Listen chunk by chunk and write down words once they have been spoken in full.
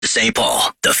St. Paul,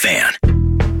 The Fan.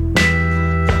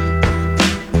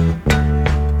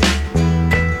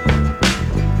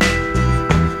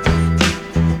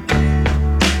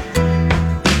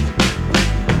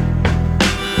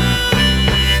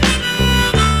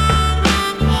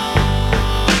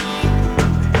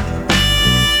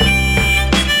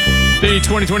 The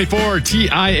 2024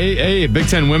 TIAA Big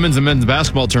Ten Women's and Men's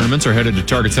Basketball Tournaments are headed to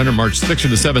Target Center March 6th through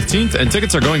the 17th, and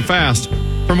tickets are going fast.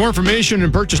 For more information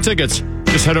and purchase tickets,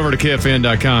 just head over to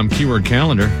KFAN.com, keyword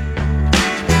calendar.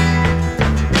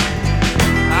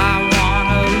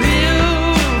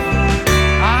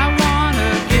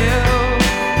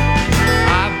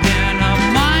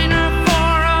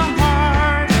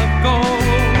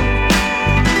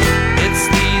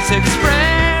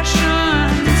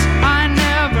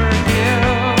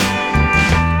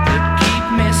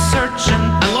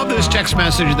 Text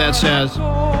message that says,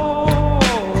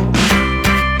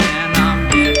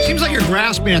 seems like you're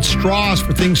grasping at straws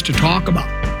for things to talk about.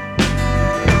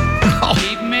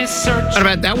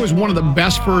 That was one of the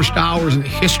best first hours in the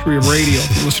history of radio,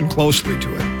 if you listen closely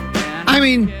to it. I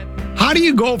mean, how do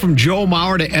you go from Joe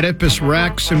Mauer to Oedipus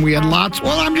Rex? And we had lots.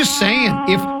 Well, I'm just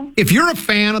saying, if you're a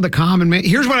fan of the common man,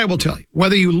 here's what I will tell you.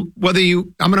 Whether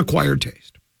you, I'm an acquired taste.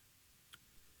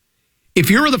 If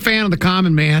you're the fan of the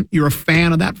common man, you're a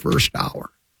fan of that first hour.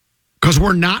 Because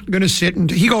we're not going to sit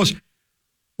and... He goes,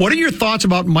 what are your thoughts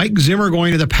about Mike Zimmer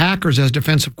going to the Packers as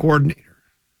defensive coordinator?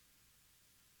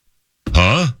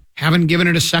 Huh? Haven't given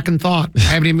it a second thought. I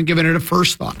haven't even given it a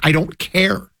first thought. I don't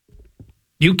care.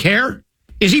 You care?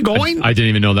 Is he going? I didn't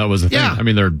even know that was a thing. I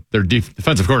mean, their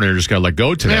defensive coordinator just got let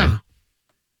go today. Yeah.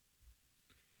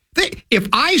 If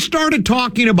I started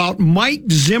talking about Mike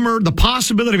Zimmer, the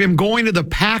possibility of him going to the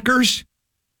Packers,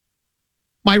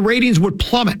 my ratings would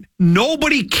plummet.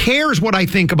 Nobody cares what I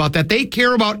think about that. They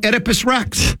care about Oedipus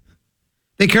Rex.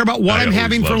 They care about what I'm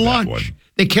having for lunch.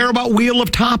 They care about Wheel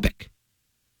of Topic.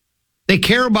 They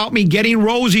care about me getting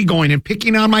Rosie going and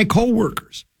picking on my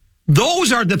coworkers.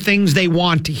 Those are the things they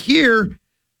want to hear.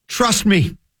 Trust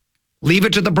me. Leave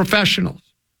it to the professionals.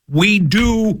 We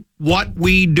do what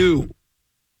we do.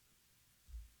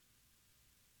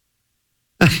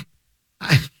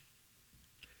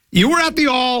 You were at the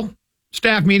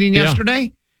all-staff meeting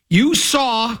yesterday. You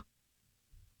saw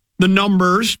the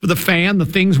numbers for the fan, the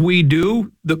things we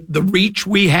do, the reach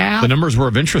we have. The numbers were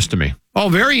of interest to me. Oh,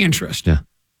 very interesting. Yeah.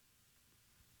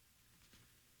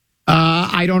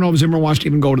 I don't know if Zimmer wants to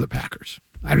even go to the Packers.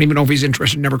 I don't even know if he's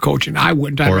interested in never coaching. I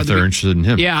wouldn't. Or if they're interested in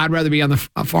him. Yeah, I'd rather be on the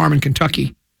farm in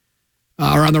Kentucky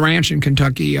or on the ranch in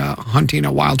Kentucky hunting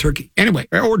a wild turkey. Anyway,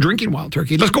 or drinking wild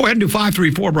turkey. Let's go ahead and do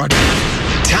 534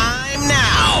 broadcast. Time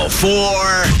now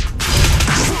for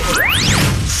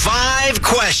 5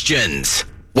 questions.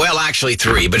 Well, actually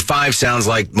 3, but 5 sounds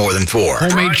like more than 4.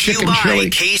 Homemade chicken chili.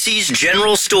 Casey's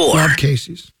General Store. Love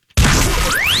Casey's.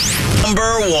 Number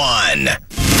 1.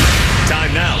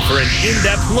 Time now for an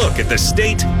in-depth look at the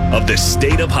state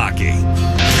of hockey.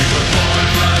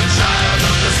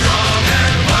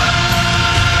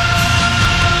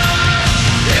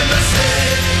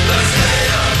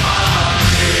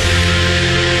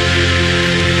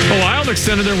 The Wild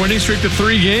extended their winning streak to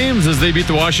 3 games as they beat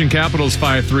the Washington Capitals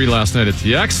 5-3 last night at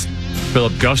TX.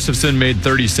 Philip Gustafsson made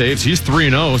 30 saves. He's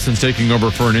 3-0 since taking over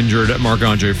for an injured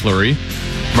Marc-Andre Fleury.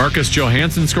 Marcus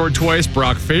Johansson scored twice.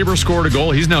 Brock Faber scored a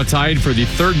goal. He's now tied for the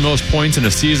 3rd most points in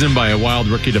a season by a Wild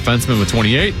rookie defenseman with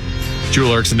 28.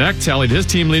 Joel Eriksson-Ek tallied his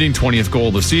team-leading 20th goal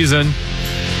of the season.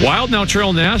 Wild now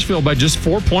trail Nashville by just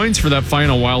 4 points for that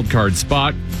final wild card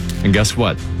spot. And guess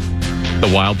what?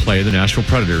 The Wild play the Nashville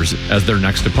Predators as their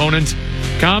next opponent.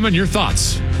 Common, your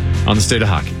thoughts on the state of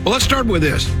hockey? Well, let's start with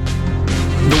this.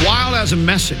 The Wild has a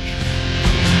message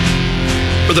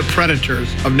for the Predators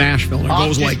of Nashville, and it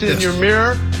goes like this. In your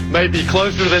mirror may be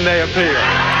closer than they appear.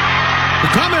 We're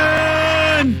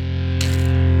coming!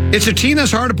 It's a team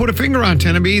that's hard to put a finger on,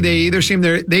 Tenneby.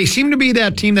 They seem to be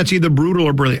that team that's either brutal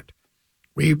or brilliant.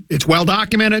 It's well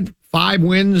documented. 5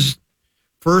 wins,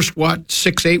 first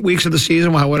 6-8 weeks of the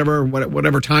season,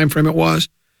 whatever time frame it was.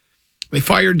 They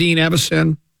fired Dean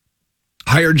Evison,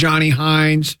 hired Johnny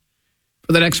Hines.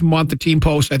 For the next month, the team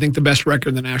posts, I think, the best record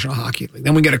in the National Hockey League.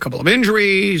 Then we get a couple of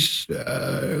injuries.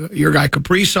 Your guy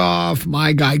Kaprizov,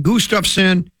 my guy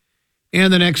Gustafsson,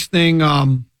 and the next thing,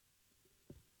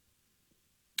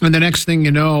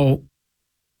 you know,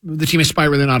 the team is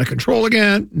spiraling out of control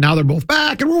again. Now they're both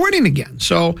back, and we're winning again.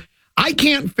 So I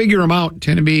can't figure them out,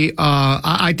 Tenneby.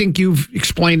 I think you've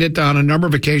explained it on a number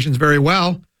of occasions very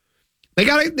well. They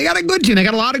got a good team. They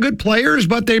got a lot of good players,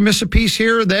 but they miss a piece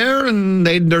here or there, and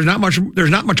there's not much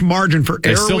margin for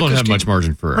error. They still don't have much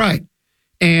margin for error. Right.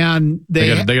 And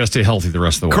they got to stay healthy the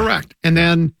rest of the way. Correct. And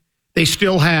then they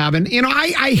still have. And,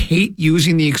 I hate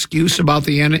using the excuse about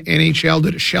the NHL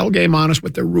did a shell game on us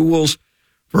with their rules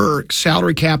for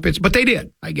salary cap hits, but they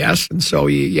did, I guess. And so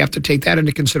you have to take that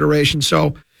into consideration.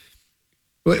 So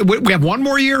we have one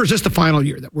more year, or is this the final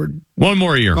year that we're... One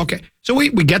more year. Okay. So we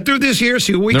get through this year,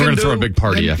 see what we can do. They're going to throw a big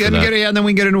party after that. And then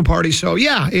we can get into a party. So,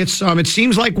 yeah, it's it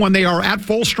seems like when they are at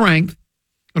full strength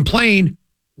and playing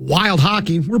wild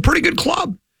hockey, we're a pretty good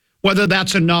club. Whether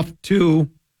that's enough to...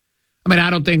 I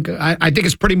don't think... I think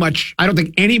it's pretty much... I don't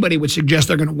think anybody would suggest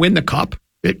they're going to win the cup.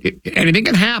 Anything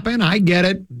can happen. I get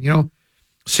it.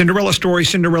 Cinderella story,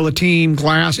 Cinderella team,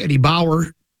 Glass, Eddie Bauer,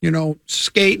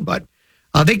 skate, but...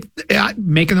 I think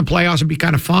making the playoffs would be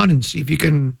kind of fun, and see if you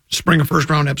can spring a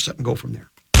first-round upset and go from there.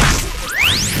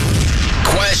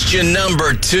 Question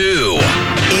number 2.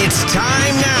 It's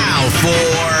time now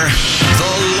for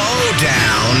the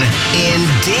lowdown in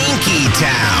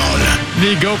Dinkytown.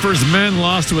 The Gophers men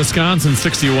lost to Wisconsin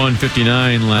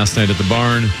 61-59 last night at the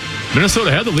barn. Minnesota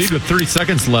had the lead with 30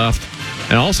 seconds left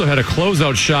and also had a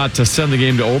closeout shot to send the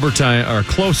game to overtime, or a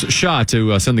close shot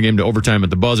to send the game to overtime at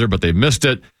the buzzer, but they missed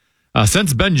it.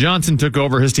 Since Ben Johnson took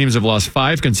over, his teams have lost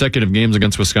 5 consecutive games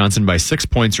against Wisconsin by 6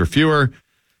 points or fewer.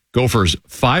 Gophers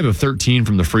 5 of 13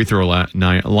 from the free throw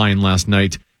line last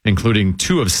night, including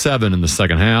 2 of 7 in the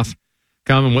second half.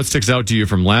 Common, what sticks out to you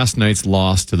from last night's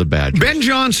loss to the Badgers? Ben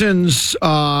Johnson's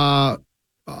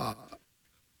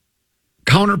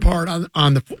counterpart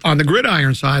on the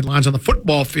gridiron sidelines on the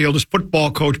football field is football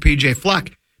coach P.J.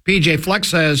 Fleck. P.J. Fleck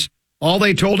says all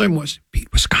they told him was beat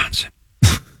Wisconsin,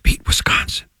 beat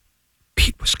Wisconsin.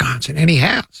 Beat Wisconsin, and he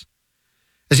has.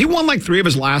 Has he won like 3 of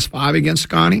his last 5 against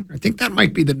Scotty? I think that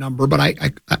might be the number, but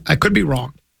I could be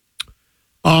wrong.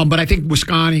 But I think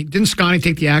didn't Scotty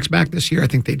take the axe back this year? I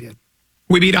think they did.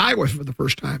 We beat Iowa for the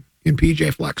first time in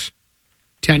PJ Fleck's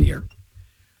tenure.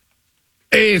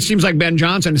 It seems like Ben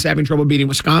Johnson is having trouble beating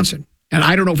Wisconsin, and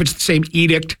I don't know if it's the same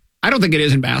edict. I don't think it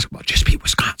is in basketball. Just beat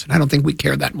Wisconsin. I don't think we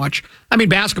care that much.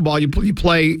 Basketball, you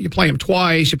play them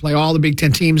twice. You play all the Big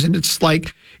Ten teams, and it's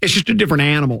just a different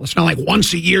animal. It's not like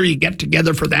once a year you get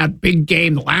together for that big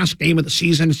game, the last game of the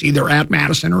season. It's either at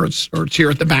Madison or it's here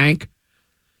at the bank.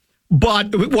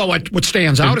 But what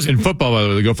stands out is in football. By the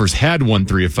way, the Gophers had won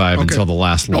 3 of 5 until the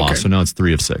last loss, so now it's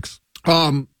 3 of 6.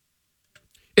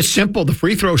 It's simple. The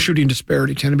free throw shooting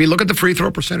disparity tend to be. Look at the free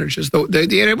throw percentages.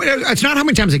 It's not how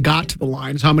many times they got to the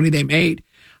line; it's how many they made.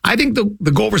 I think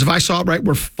the Gophers, if I saw it right,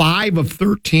 were 5 of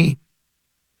 13.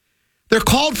 They're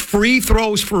called free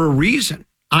throws for a reason.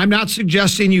 I'm not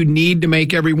suggesting you need to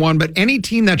make every one, but any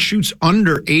team that shoots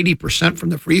under 80% from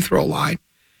the free throw line,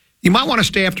 you might want to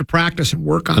stay after practice and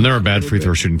work on. And they're a bad free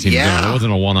throw shooting team. Yeah, it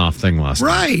wasn't a one-off thing last night.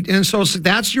 Right, and so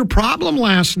that's your problem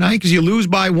last night because you lose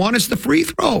by 1. It's the free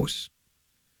throws.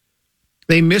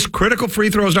 They missed critical free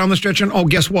throws down the stretch, and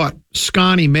guess what?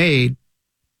 Scotty made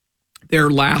their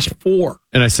last 4.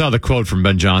 And I saw the quote from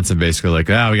Ben Johnson, basically we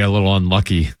got a little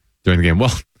unlucky during the game.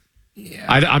 Well, yeah.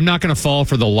 I'm not going to fall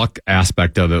for the luck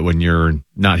aspect of it when you're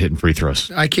not hitting free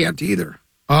throws. I can't either.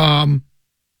 I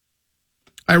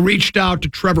reached out to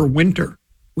Trevor Winter.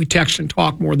 We text and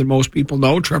talk more than most people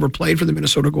know. Trevor played for the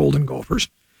Minnesota Golden Gophers.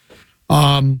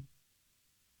 Because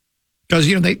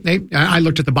I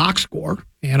looked at the box score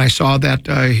and I saw that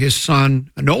his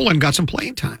son Nolan got some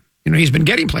playing time. He's been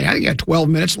getting play. I think he had 12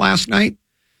 minutes last night.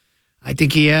 I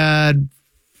think he had,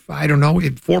 he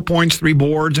had 4 points, 3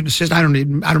 boards, and assists. I don't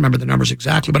remember the numbers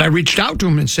exactly, but I reached out to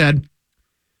him and said,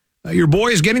 "Your boy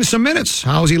is getting some minutes.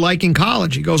 How's he liking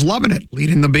college?" He goes, "Loving it.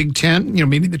 Leading the Big Ten.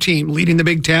 Meaning the team leading the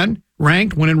Big Ten,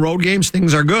 ranked, winning road games.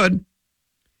 Things are good.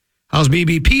 How's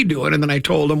BBP doing?" And then I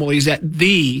told him, well, he's at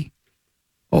the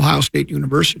Ohio State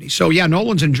University. So, yeah,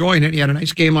 Nolan's enjoying it. He had a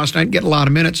nice game last night, getting a lot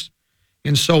of minutes.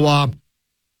 And so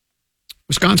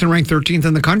Wisconsin ranked 13th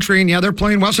in the country, and, yeah, they're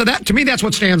playing well. So, that to me, that's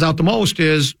what stands out the most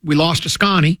is we lost to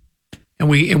Scotty,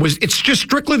 and it's just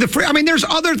strictly the free. There's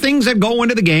other things that go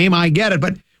into the game. I get it.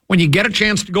 But when you get a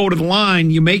chance to go to the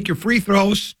line, you make your free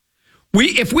throws.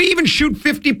 If we even shoot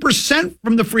 50%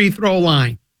 from the free throw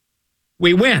line,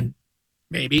 we win,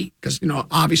 maybe. Because,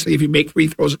 obviously, if you make free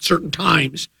throws at certain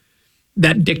times,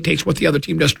 that dictates what the other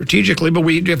team does strategically. But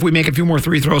if we make a few more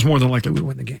free throws, more than likely we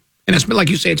win the game. And it's been, like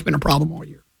you say, it's been a problem all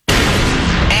year.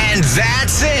 And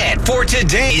that's it for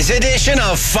today's edition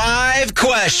of 5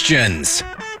 Questions.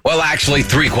 Well, actually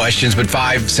 3 questions, but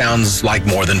 5 sounds like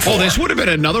more than 4. Oh, this would have been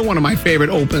another one of my favorite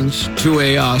opens to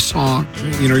a song.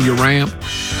 Your ramp.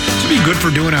 This would be good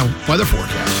for doing a weather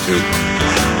forecast, too.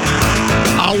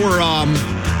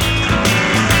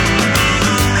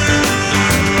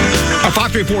 Our 5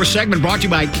 After 4 segment brought to you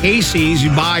by Casey's. You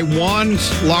buy one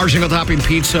large single topping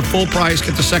pizza full price,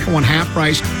 get the second one half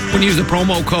price when you use the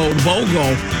promo code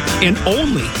VOGO, and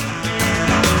only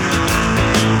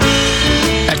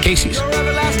at Casey's.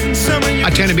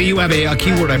 At 10B, you have a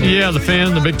keyword, I believe. Yeah, the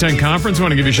fan, the Big Ten Conference. I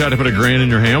want to give you a shot to put $1,000 in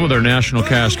your hand with our national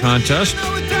cash contest.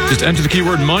 Just enter the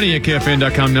keyword money at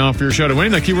KFN.com now for your shot at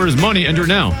winning. That keyword is money. Enter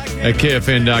now at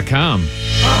KFN.com.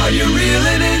 Are you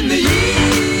reeling in the years?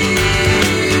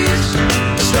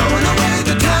 Stowing away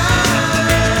the time?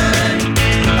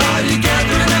 Are you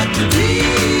gathering up the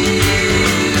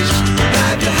tears?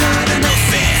 Have you had enough?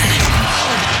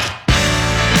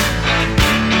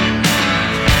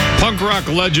 Punk rock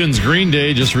legends Green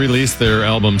Day just released their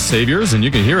album Saviors, and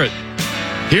you can hear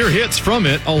hits from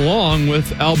it along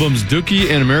with albums Dookie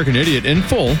and American Idiot in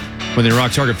full when they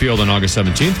rock Target Field on August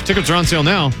 17th. Tickets are on sale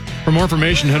now. For more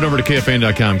information, head over to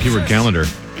KFN.com, keyword calendar.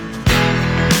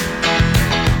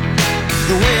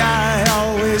 The way I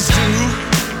always do.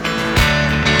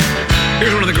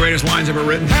 Here's one of the greatest lines ever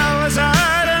written. How was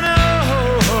I to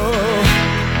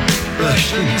know?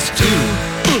 Russians too.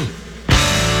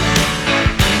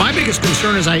 My biggest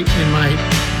concern is what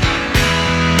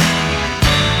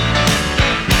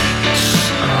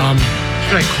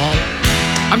should I call it?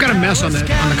 I've got a mess on the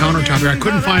countertop here. I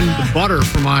couldn't find the butter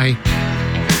for my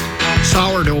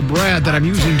sourdough bread that I'm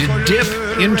using to dip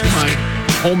into my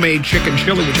homemade chicken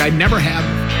chili, which I never had.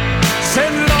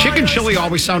 Chicken chili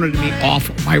always sounded to me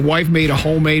awful. My wife made a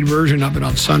homemade version of it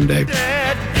on Sunday.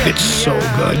 It's so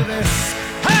good.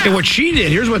 And what she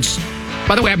did, here's what's...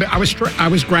 By the way, I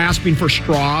was grasping for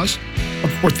straws,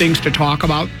 for things to talk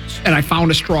about, and I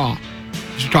found a straw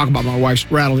to talk about my wife's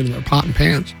rattling in their pot and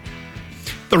pans.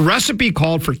 The recipe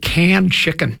called for canned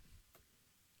chicken.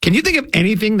 Can you think of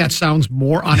anything that sounds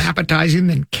more unappetizing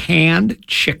than canned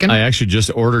chicken? I actually just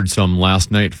ordered some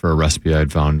last night for a recipe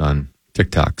I'd found on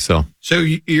TikTok. So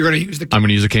you're going to use I'm going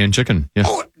to use a canned chicken. Yeah.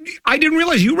 Oh, I didn't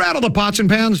realize you rattle the pots and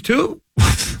pans too.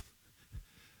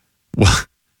 Well,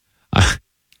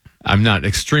 I'm not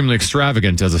extremely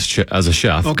extravagant as a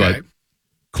chef, okay. But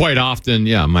quite often,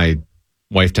 yeah, my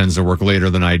wife tends to work later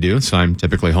than I do, so I'm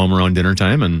typically home around dinner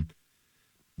time, and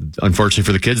unfortunately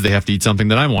for the kids, they have to eat something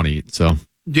that I want to eat. So,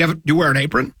 do you wear an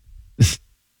apron?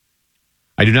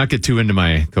 I do not get too into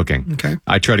my cooking. Okay,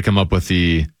 I try to come up with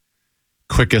the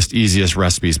quickest, easiest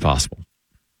recipes possible.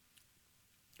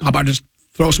 How about just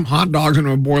throw some hot dogs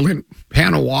into a boiling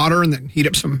pan of water and then heat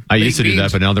up some? I used to do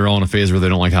that, but now they're all in a phase where they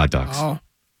don't like hot dogs. Oh.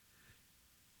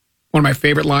 One of my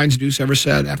favorite lines Deuce ever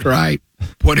said after I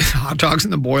put hot dogs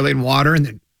in the boiling water and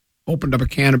then opened up a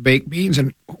can of baked beans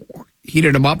and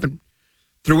heated them up and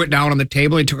threw it down on the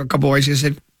table. He took a couple bites. He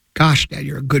said, "Gosh, Dad,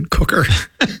 you're a good cooker."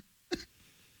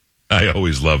 I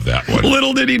always love that one.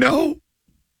 Little did he know.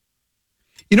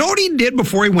 You know what he did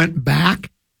before he went back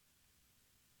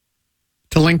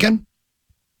to Lincoln?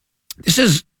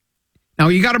 Now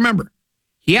you got to remember,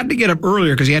 he had to get up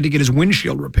earlier because he had to get his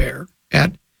windshield repair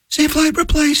at Safe Light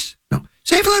Replace. No,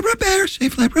 Safe Light Repair,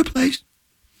 Safe Light Replace.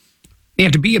 He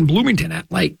had to be in Bloomington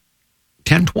at like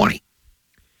 10:20.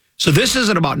 So this is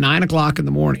at about 9 o'clock in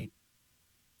the morning.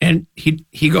 And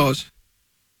he goes,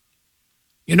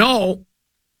 we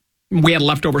had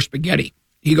leftover spaghetti.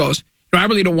 He goes, I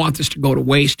really don't want this to go to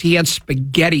waste. He had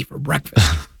spaghetti for breakfast.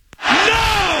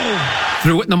 No!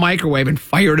 Threw it in the microwave and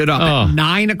fired it up at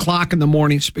 9 o'clock in the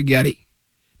morning spaghetti.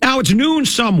 Now it's noon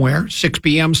somewhere, 6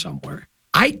 p.m. somewhere.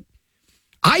 I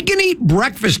can eat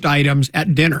breakfast items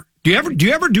at dinner. Do you ever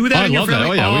do that? I love that.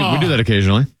 Oh yeah, we do that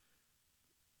occasionally.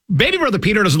 Baby brother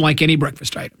Peter doesn't like any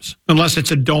breakfast items unless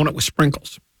it's a donut with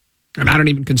sprinkles, and I don't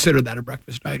even consider that a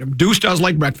breakfast item. Deuce does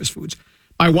like breakfast foods.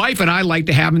 My wife and I like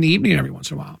to have in the evening every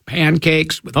once in a while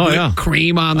pancakes with whipped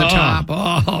cream on the top.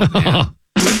 Oh man,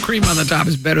 whipped cream on the top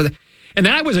is better than. And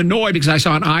then I was annoyed because I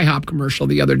saw an IHOP commercial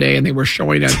the other day, and they were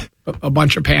showing a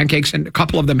bunch of pancakes, and a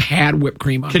couple of them had whipped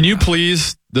cream on them. Can you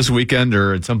please, this weekend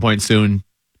or at some point soon,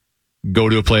 go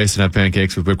to a place and have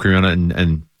pancakes with whipped cream on it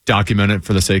and document it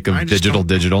for the sake of digital?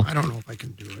 I don't know if I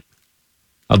can do it.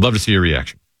 I'd love to see your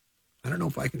reaction. I don't know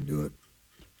if I can do it.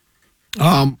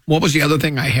 What was the other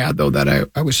thing I had, though, that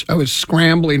I was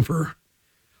scrambling for?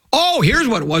 Oh, here's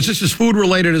what it was. This is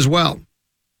food-related as well.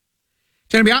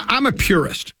 I'm a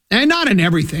purist. And not in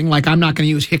everything. Like, I'm not going to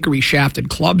use hickory-shafted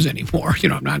clubs anymore.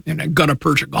 I'm not in a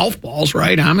gutta-percha golf balls,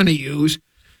 right? I'm going to use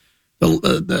the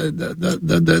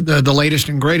latest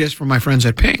and greatest from my friends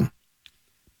at Ping.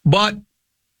 But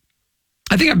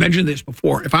I think I've mentioned this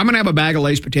before. If I'm going to have a bag of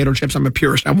Lay's potato chips, I'm a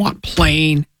purist. I want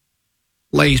plain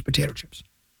Lay's potato chips.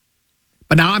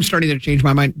 But now I'm starting to change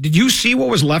my mind. Did you see what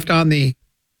was left on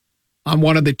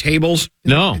one of the tables?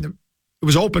 No. It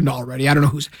was opened already. I don't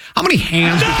know how many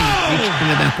hands do you think reached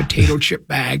into that potato chip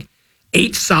bag,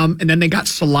 ate some, and then they got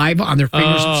saliva on their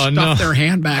fingers and stuffed their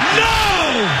hand back.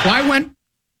 No! So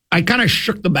I kind of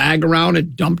shook the bag around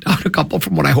and dumped out a couple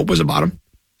from what I hope was the bottom.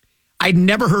 I'd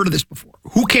never heard of this before.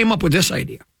 Who came up with this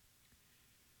idea?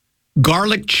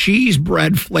 Garlic cheese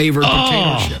bread flavored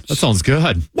potato chips. That sounds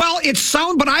good. Well,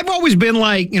 but I've always been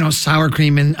like, sour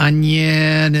cream and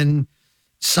onion and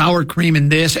sour cream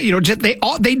and this.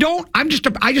 They don't.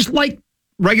 I just like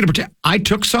regular potato. I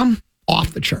took some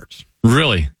off the charts.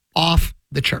 Really? Off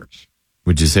the charts.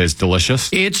 Would you say it's delicious?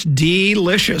 It's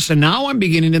delicious. And now I'm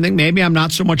beginning to think maybe I'm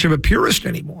not so much of a purist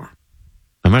anymore.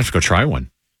 I might have to go try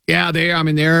one. Yeah,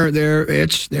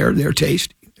 they're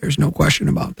tasty. There's no question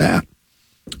about that.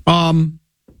 I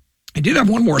did have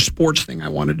one more sports thing I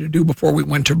wanted to do before we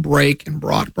went to break and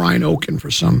brought Brian Oake for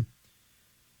some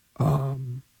ROK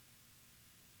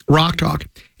Talk.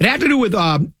 It had to do with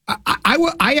I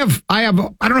have I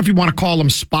don't know if you want to call them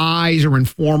spies or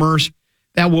informers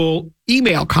that will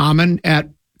email comment at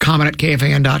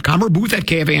kfan.com or booth at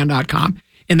kfan.com,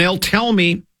 and they'll tell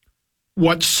me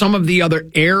what some of the other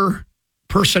air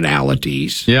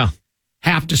personalities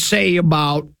have to say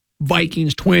about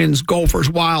Vikings, Twins, Gophers,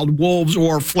 Wild, Wolves,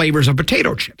 or flavors of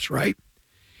potato chips, right?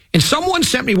 And someone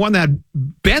sent me one that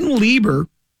Ben Lieber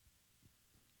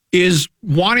is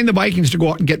wanting the Vikings to go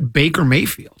out and get Baker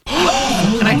Mayfield.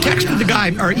 And I texted the guy,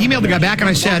 or emailed the guy back, and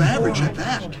I said,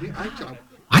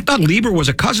 I thought Lieber was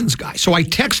a Cousins guy. So I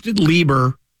texted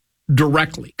Lieber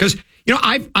directly. Because,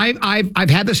 I've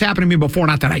had this happen to me before,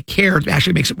 not that I care. It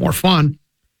actually makes it more fun.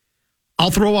 I'll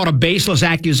throw out a baseless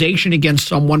accusation against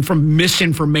someone from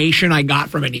misinformation I got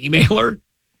from an emailer.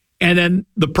 And then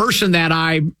the person that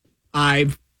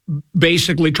I've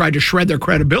basically tried to shred their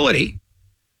credibility,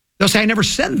 they'll say, I never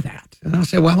said that. And I'll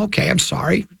say, well, okay, I'm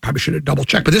sorry. Probably should have double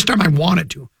checked. But this time I wanted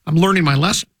to. I'm learning my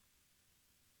lesson.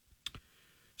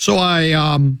 So I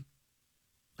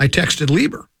texted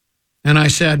Lieber. And I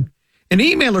said, an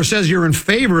emailer says you're in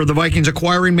favor of the Vikings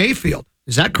acquiring Mayfield.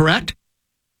 Is that correct?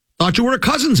 Thought you were a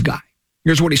Cousins guy.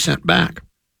 Here's what he sent back.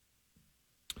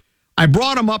 I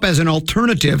brought him up as an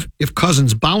alternative if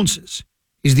Cousins bounces.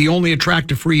 He's the only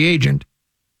attractive free agent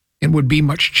and would be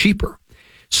much cheaper.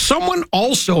 Someone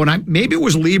also, and maybe it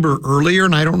was Lieber earlier,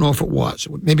 and I don't know if it was.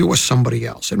 Maybe it was somebody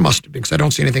else. It must have been, because I don't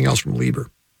see anything else from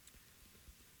Lieber.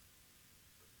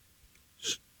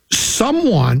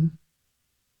 Someone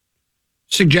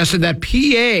suggested that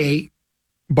PA,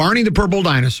 Barney the Purple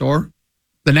Dinosaur,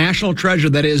 the national treasure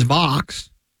that is Vox,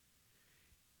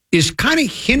 is kind of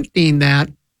hinting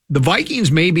that the Vikings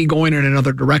may be going in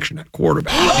another direction at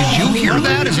quarterback. Did you hear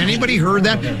that? Has anybody heard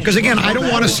that? Because, again, I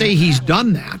don't want to say he's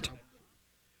done that.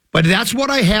 But that's what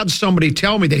I had somebody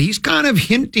tell me, that he's kind of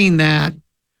hinting that,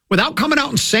 without coming out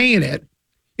and saying it,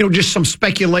 just some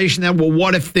speculation that, well,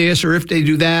 what if this or if they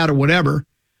do that or whatever.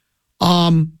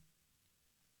 And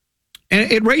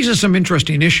it raises some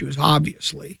interesting issues,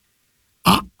 obviously.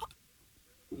 I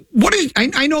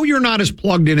know you're not as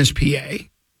plugged in as PA.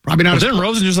 Probably not. Didn't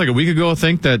Rosen just like a week ago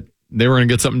think that they were going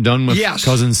to get something done with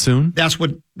Cousins soon? That's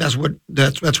what,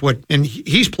 and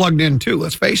he's plugged in too.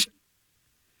 Let's face it.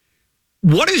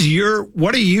 What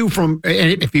are you from?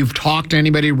 If you've talked to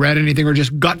anybody, read anything, or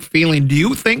just gut feeling, do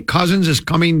you think Cousins is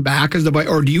coming back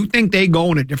or do you think they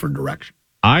go in a different direction?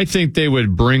 I think they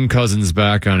would bring Cousins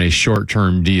back on a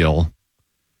short-term deal,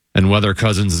 and whether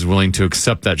Cousins is willing to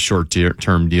accept that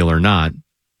short-term deal or not.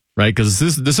 Right, because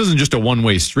this isn't just a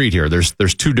one-way street here.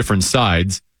 There's two different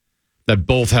sides that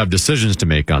both have decisions to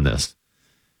make on this.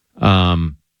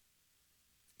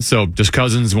 So does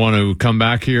Cousins want to come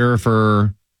back here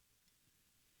for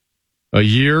a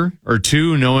year or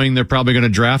two, knowing they're probably going to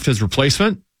draft his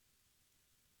replacement?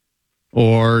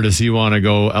 Or does he want to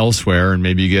go elsewhere and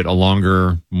maybe get a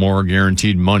longer, more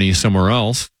guaranteed money somewhere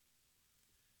else?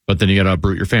 But then you got to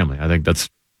uproot your family. I think that's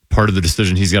part of the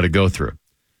decision he's got to go through.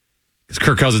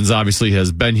 Kirk Cousins obviously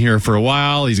has been here for a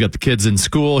while. He's got the kids in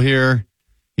school here.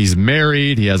 He's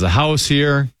married. He has a house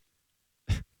here.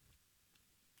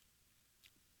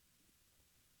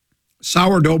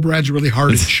 Sourdough bread's really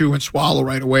hard to chew and swallow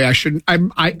right away. I think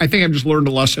I've just learned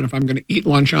a lesson. If I'm going to eat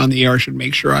lunch on the air, I should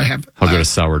make sure I have. How good is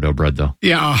sourdough bread, though?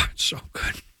 Yeah, it's so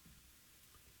good.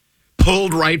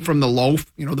 Pulled right from the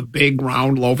loaf, the big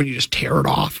round loaf, and you just tear it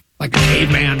off like a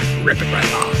caveman, rip it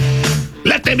right off.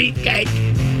 Let them eat cake.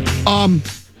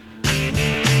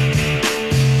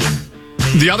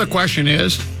 The other question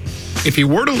is, if he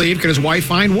were to leave, could his wife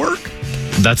find work?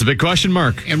 That's a big question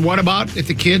mark. And what about if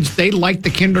the kids, they like the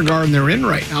kindergarten they're in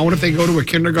right now? What if they go to a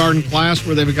kindergarten class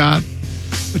where they've got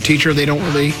a teacher they don't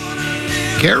really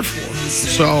care for?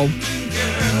 So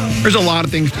There's a lot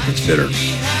of things to consider.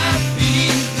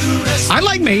 I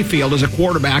like Mayfield as a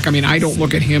quarterback. I mean, I don't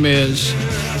look at him as,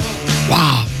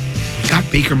 wow,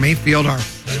 got Baker Mayfield.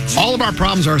 All of our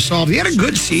problems are solved. He had a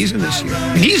good season this year.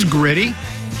 And he's gritty.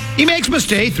 He makes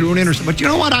mistakes, threw an interception. But you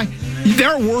know what? There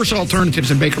are worse alternatives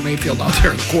than Baker Mayfield out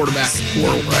there in the quarterback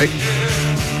world, right?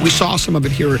 We saw some of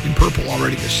it here in purple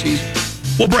already this season.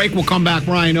 We'll break. We'll come back.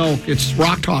 Brian Oake. It's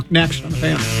Rock Talk next on the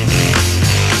Fan.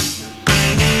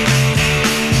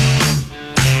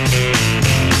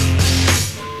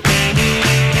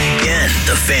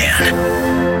 The Fan.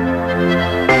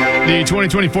 The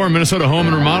 2024 Minnesota Home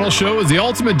and Remodel Show is the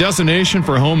ultimate destination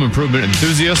for home improvement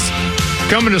enthusiasts.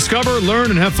 Come and discover, learn,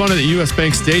 and have fun at the U.S.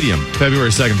 Bank Stadium,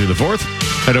 February 2nd through the 4th.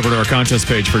 Head over to our contest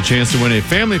page for a chance to win a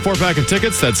family 4-pack of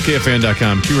tickets. That's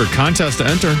KFAN.com. Keyword contest to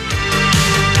enter.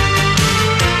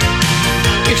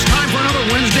 It's time for another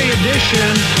Wednesday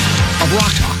edition of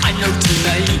Rock Talk. I know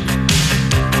tonight.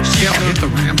 Yeah, I'll hit the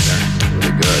ramp there.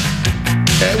 Really good.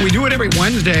 We do it every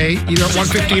Wednesday, either at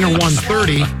 1:15 or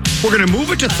 1:30. We're going to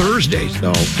move it to Thursdays,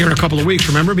 though, here in a couple of weeks.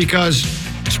 Remember, because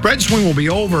Spread Swing will be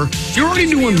over. You're already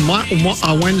doing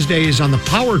Wednesdays on the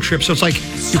power trip, so it's like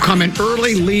you come in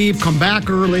early, leave, come back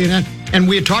early, and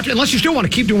we had talked. Unless you still want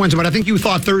to keep doing Wednesday, but I think you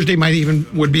thought Thursday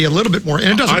would be a little bit more. And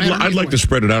it doesn't matter. I'd like to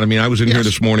spread it out. I mean, I was in here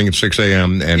this morning at 6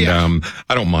 a.m. and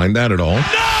I don't mind that at all.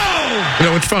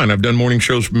 No, it's fine. I've done morning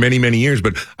shows for many, many years,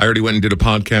 but I already went and did a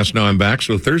podcast. Now I'm back,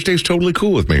 so Thursday's totally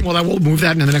cool with me. Well, we'll move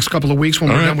that in the next couple of weeks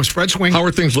when we're done with Spread Swing. How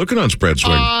are things looking on Spread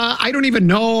Swing? I don't even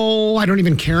know. I don't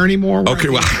even care anymore. Okay,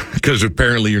 well, because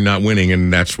apparently you're not winning,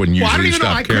 and that's when you usually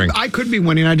stop caring. I could be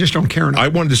winning. I just don't care enough. I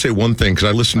wanted to say one thing, because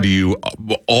I listen to you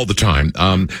all the time.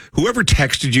 Whoever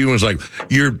texted you and was like,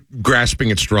 you're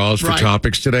grasping at straws for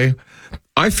topics today,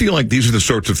 I feel like these are the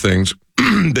sorts of things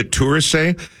that tourists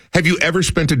say. Have you ever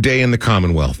spent a day in the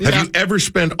Commonwealth? Yeah. Have you ever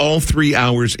spent all 3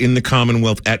 hours in the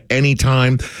Commonwealth at any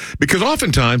time? Because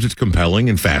oftentimes it's compelling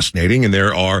and fascinating, and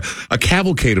there are a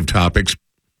cavalcade of topics.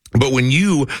 But when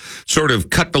you sort of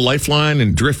cut the lifeline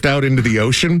and drift out into the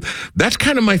ocean, that's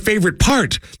kind of my favorite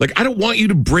part. Like, I don't want you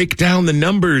to break down the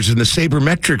numbers and the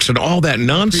sabermetrics and all that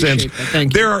nonsense.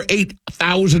 There are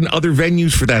 8,000 other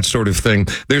venues for that sort of thing.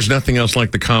 There's nothing else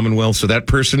like the Commonwealth, so that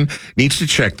person needs to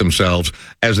check themselves,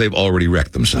 as they've already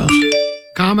wrecked themselves.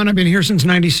 Common, I've been here since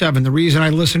 97. The reason I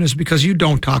listen is because you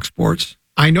don't talk sports.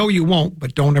 I know you won't,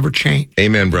 but don't ever change.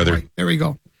 Amen, brother. Right, there we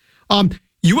go.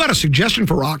 You had a suggestion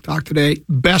for Rock Talk today,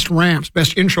 best ramps,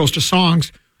 best intros to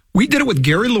songs. We did it with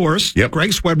Gary Louris,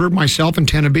 Greg Swedberg, myself, and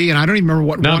Tennessee, and I don't even remember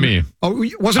what Not one. me. Oh,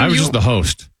 wasn't I was you? just the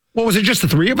host. Well, was it just the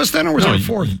three of us then, or was there a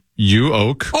fourth? You,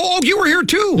 Oake. Oh, you were here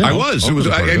too. I was. It was,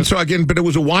 and so again, but it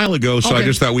was a while ago, so I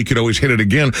just thought we could always hit it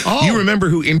again. Oh. You remember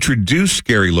who introduced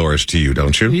Gary Louris to you,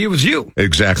 don't you? It was you.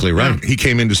 Exactly right. Yeah. He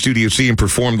came into Studio C and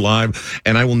performed live,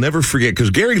 and I will never forget, because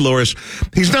Gary Louris,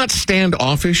 he's not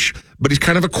standoffish, but he's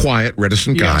kind of a quiet,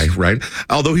 reticent guy, right?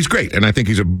 Although he's great, and I think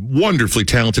he's a wonderfully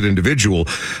talented individual.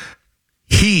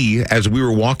 He, as we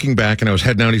were walking back and I was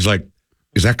heading out, he's like,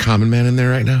 is that Common Man in there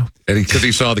right now? And because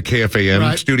he saw the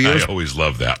KFAN studios. I always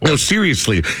love that one. No,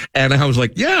 seriously. And I was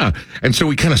like, yeah. And so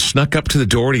we kind of snuck up to the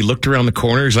door, and he looked around the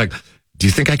corner. He's like, do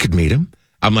you think I could meet him?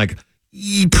 I'm like,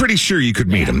 pretty sure you could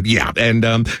meet him. Yeah.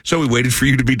 And so we waited for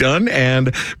you to be done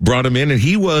and brought him in.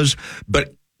 And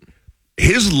but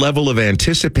his level of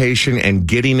anticipation and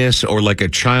giddiness, or like a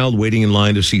child waiting in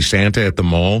line to see Santa at the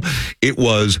mall, it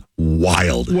was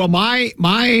wild. Well, I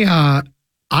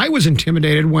was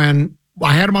intimidated when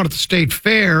I had him out at the State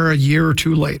Fair a year or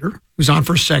two later. He was on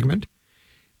for a segment,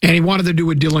 and he wanted to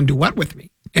do a Dylan duet with me.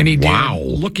 And he did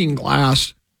Looking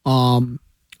Glass.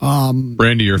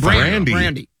 Brandy, your friend.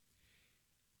 Brandy.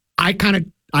 I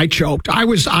choked. I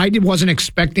wasn't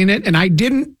expecting it, and I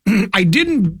didn't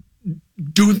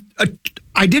do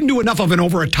enough of an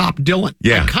over a top Dylan.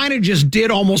 Yeah. I kind of just did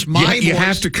almost my voice. You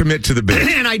have to commit to the bit.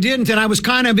 And I didn't, and I was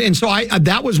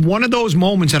that was one of those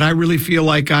moments that I really feel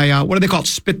like what do they call it?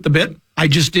 Spit the bit. I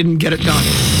just didn't get it done.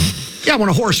 Yeah, when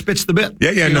a horse spits the bit.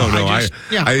 Yeah,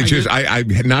 I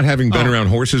not having been around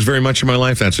horses very much in my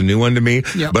life, that's a new one to me.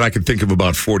 Yeah. But I could think of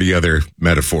about 40 other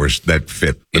metaphors that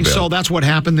fit the bill. So that's what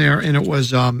happened there, and it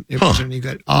wasn't any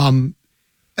good.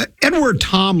 Edward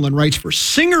Tomlin writes for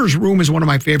Singer's Room, is one of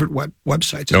my favorite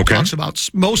websites. It talks about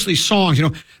mostly songs,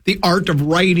 the art of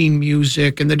writing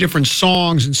music and the different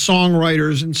songs and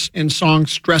songwriters and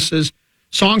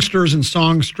songsters and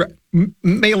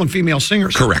male and female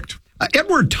singers. Correct.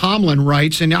 Edward Tomlin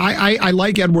writes, and I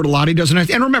like Edward a lot. He does, and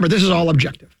remember, this is all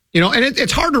objective. And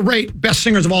it's hard to rate best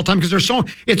singers of all time because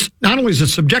it's not only is it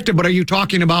subjective, but are you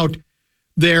talking about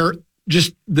their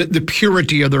just the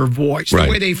purity of their voice, Right.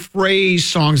 the way they phrase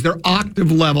songs, their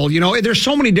octave level. You know, there's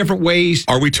so many different ways.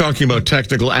 Are we talking about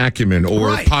technical acumen or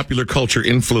Right. popular culture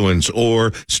influence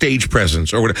or stage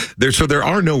presence or whatever? So there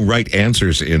are no right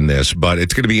answers in this, but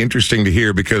it's going to be interesting to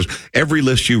hear because every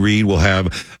list you read will have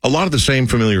a lot of the same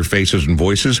familiar faces and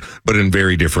voices, but in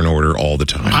very different order all the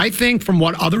time. I think from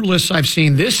what other lists I've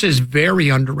seen, this is very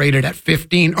underrated at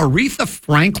 15. Aretha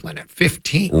Franklin at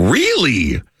 15.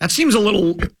 Really? That seems a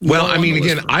little. Well, low I on mean, the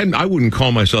list again, for me. I wouldn't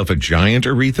call myself a giant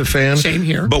Aretha fan. Same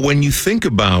here. But when you think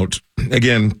about,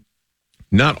 again,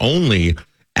 not only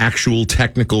actual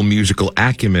technical musical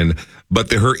acumen,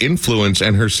 but her influence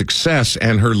and her success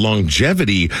and her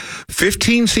longevity,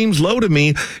 15 seems low to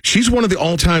me. She's one of the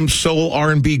all-time soul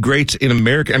R&B greats in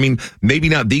America. I mean, maybe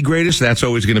not the greatest. That's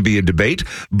always going to be a debate.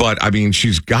 But, I mean,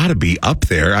 she's got to be up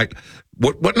there.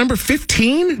 What number,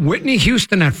 15? Whitney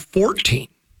Houston at 14.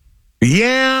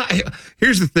 Yeah,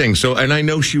 here's the thing. So, and I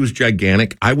know she was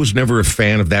gigantic. I was never a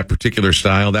fan of that particular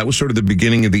style. That was sort of the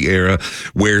beginning of the era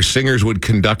where singers would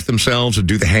conduct themselves and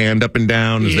do the hand up and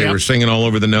down as they Yep. were singing all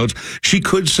over the notes. She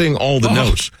could sing all the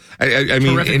notes. I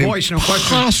mean, Terrific an voice, no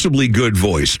question. possibly good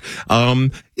voice.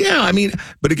 Yeah, I mean,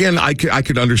 but again, I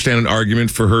could understand an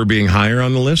argument for her being higher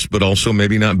on the list, but also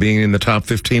maybe not being in the top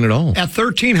 15 at all. At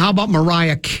 13, how about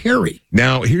Mariah Carey?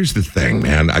 Now, here's the thing,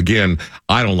 man. Again,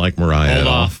 I don't like Mariah Hold at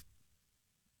all. off.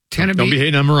 Tennessee. Don't be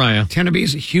hating on Mariah. Tennessee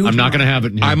is a huge. I'm not going to have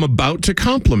it in here. I'm about to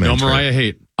compliment No her. Mariah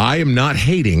hate. I am not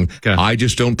hating. Okay. I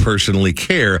just don't personally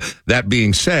care. That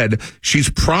being said, she's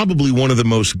probably one of the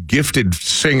most gifted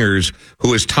singers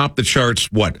who has topped the charts,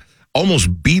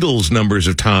 almost Beatles numbers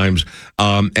of times,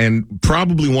 and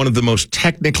probably one of the most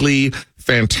technically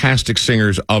fantastic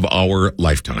singers of our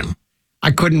lifetime. I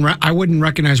wouldn't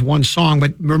recognize one song,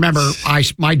 but remember,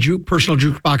 my personal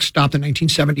jukebox stopped in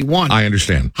 1971. I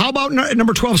understand. How about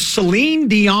number 12, Celine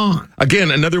Dion?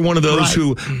 Again, another one of those Right.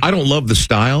 who I don't love the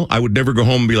style. I would never go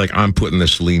home and be like, I'm putting the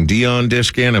Celine Dion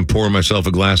disc in and pouring myself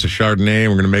a glass of Chardonnay and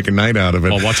we're going to make a night out of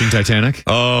it. While watching Titanic.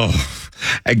 Oh,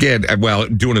 again, well,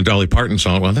 doing a Dolly Parton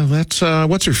song. Well, that's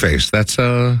what's her face? That's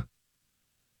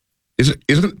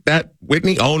isn't that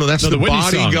Whitney? Oh no, that's No, the the Whitney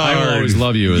song, Bodyguard. I Will Always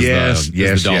Love You is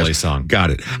the Dolly song. Got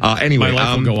it. Anyway, My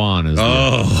Life Will Go On is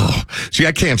see,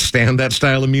 I can't stand that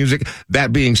style of music.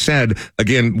 That being said,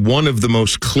 again, one of the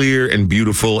most clear and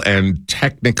beautiful and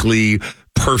technically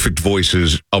perfect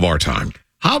voices of our time.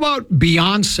 How about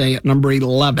Beyonce at number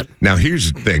 11? Now,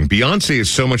 here's the thing. Beyonce is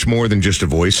so much more than just a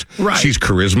voice. Right. She's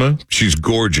charisma. She's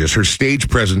gorgeous. Her stage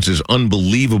presence is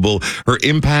unbelievable. Her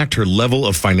impact, her level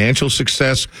of financial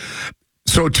success.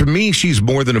 So to me, she's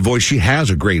more than a voice. She has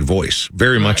a great voice,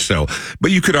 very much so. But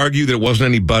you could argue that it wasn't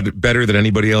any better than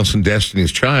anybody else in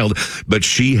Destiny's Child, but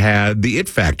she had the it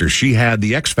factor. She had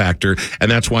the X factor, and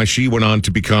that's why she went on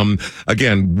to become,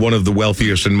 again, one of the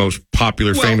wealthiest and most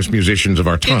popular, famous musicians of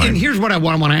our time. And here's what I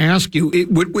want to ask you.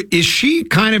 Is she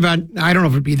kind of I don't know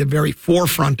if it'd be the very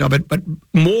forefront of it, but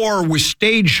more with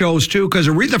stage shows too? Because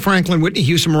Aretha Franklin, Whitney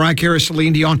Houston, Mariah Carey,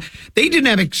 Celine Dion, they didn't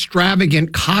have extravagant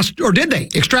or did they?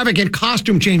 Extravagant costume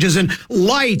changes and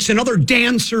lights and other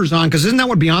dancers on, because isn't that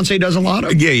what Beyonce does a lot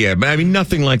of? Yeah. But I mean,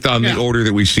 nothing like on the order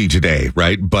that we see today,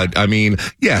 right? But I mean,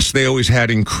 yes, they always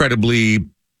had incredibly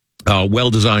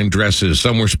well-designed dresses.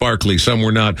 Some were sparkly, some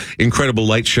were not. Incredible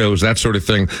light shows, that sort of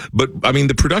thing. But, I mean,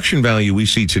 the production value we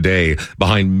see today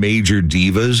behind major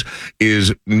divas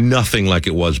is nothing like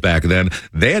it was back then.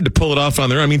 They had to pull it off on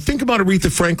their own. I mean, think about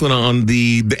Aretha Franklin on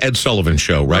the Ed Sullivan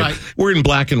Show, right? We're in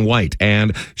black and white,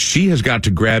 and she has got to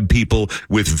grab people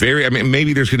with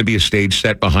maybe there's going to be a stage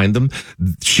set behind them.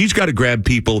 She's got to grab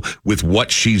people with what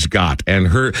she's got. And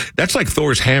that's like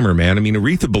Thor's hammer, man. I mean,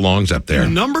 Aretha belongs up there.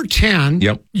 Number 10,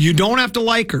 Yep. You don't have to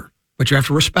like her, but you have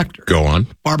to respect her. Go on.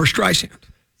 Barbara Streisand.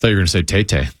 Thought you were going to say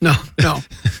Tay-Tay. No.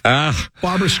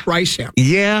 Barbara Streisand.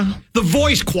 Yeah. The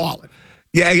voice quality.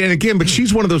 Yeah, and again, but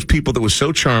she's one of those people that was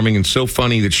so charming and so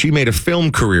funny that she made a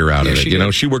film career out of it. She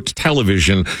did. She worked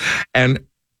television, and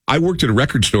I worked at a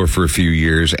record store for a few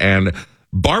years, and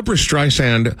Barbara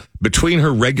Streisand, between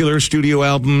her regular studio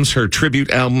albums, her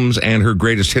tribute albums, and her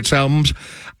greatest hits albums,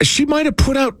 she might have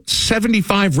put out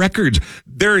 75 records.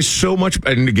 There is so much,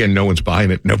 and again, no one's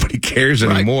buying it. Nobody cares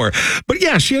anymore. But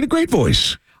yeah, she had a great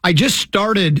voice. I just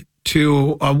started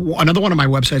to, another one of my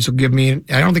websites will give me,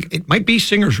 I don't think, it might be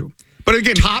Singer's Room. But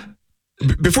again,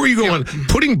 before you go on,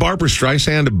 putting Barbara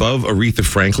Streisand above Aretha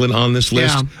Franklin on this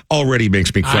list already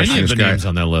makes me question Any of this the guy. names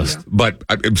on that list. But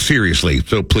seriously,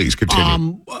 so please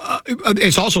continue.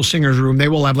 It's also Singer's Room. They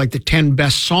will have like the 10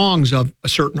 best songs of a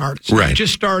certain artist. Right.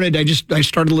 I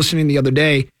started listening the other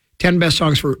day 10 best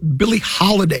songs for Billie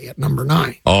Holiday at number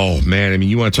 9. Oh, man. I mean,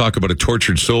 you want to talk about a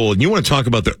tortured soul, and you want to talk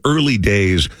about the early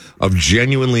days of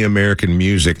genuinely American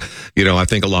music. You know, I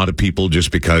think a lot of people,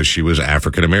 just because she was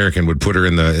African American, would put her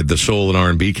in the soul and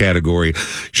R&B category.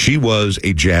 She was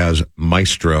a jazz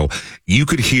maestro. You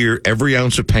could hear every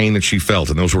ounce of pain that she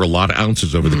felt, and those were a lot of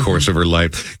ounces over the course of her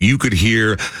life. You could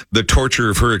hear the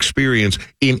torture of her experience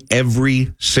in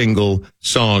every single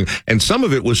song, and some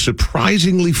of it was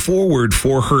surprisingly forward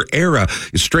for her era.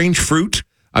 Strange Fruit,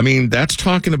 I mean, that's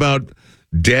talking about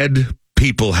dead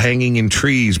people hanging in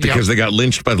trees because they got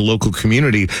lynched by the local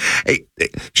community.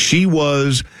 She's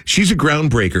a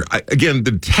groundbreaker. Again,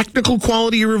 the technical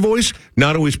quality of her voice,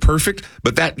 not always perfect,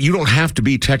 but that you don't have to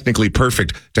be technically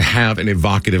perfect to have an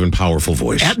evocative and powerful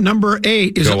voice. At number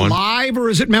 8, is it live or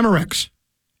is it Memorex?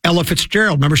 Ella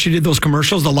Fitzgerald. Remember she did those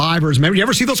commercials, the live version. Remember, you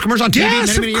ever see those commercials on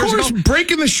TV many years ago?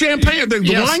 Breaking the champagne, the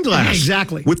wine glass.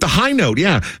 Exactly. With the high note,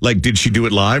 yeah. Like, did she do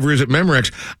it live or is it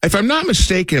Memorex? If I'm not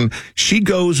mistaken, she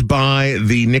goes by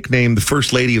the nickname, the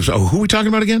First Lady of... who are we talking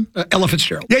about again? Ella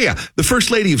Fitzgerald. Yeah. The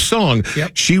First Lady of Song.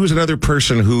 Yep. She was another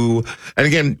person who... And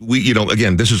again,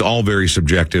 this is all very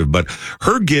subjective, but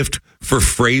her gift for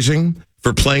phrasing...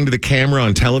 for playing to the camera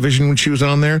on television when she was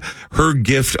on there, her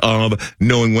gift of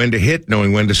knowing when to hit,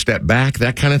 knowing when to step back,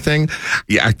 that kind of thing.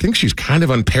 Yeah, I think she's kind of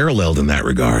unparalleled in that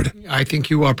regard. I think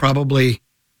you are probably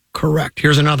correct.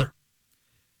 Here's another.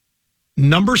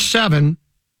 Number 7,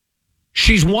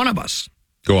 She's One of Us.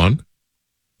 Go on.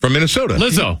 From Minnesota.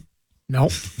 Lizzo. No.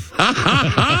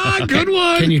 Good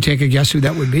one. Can you take a guess who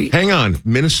that would be? Hang on.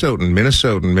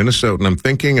 Minnesotan. I'm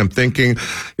thinking,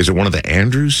 is it one of the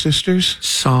Andrews sisters?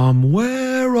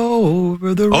 Somewhere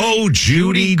over the... Oh,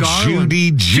 Judy Garland.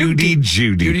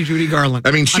 Judy Garland.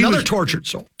 I mean, she another was, tortured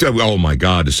soul. Oh, my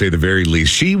God, to say the very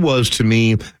least. She was, to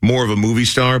me, more of a movie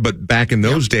star, but back in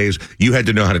those days, you had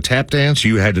to know how to tap dance,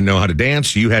 you had to know how to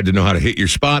dance, you had to know how to hit your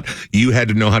spot, you had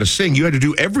to know how to sing, you had to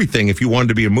do everything if you wanted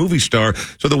to be a movie star.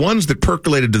 So the ones that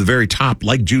percolated to the very top,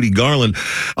 like Judy Garland,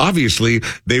 obviously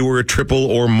they were a triple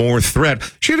or more threat.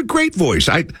 She had a great voice.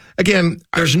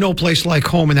 There's no place like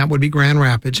home, and that would be Grand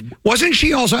Rapids. Wasn't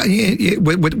she also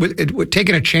with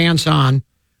taking a chance on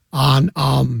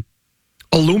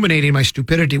illuminating my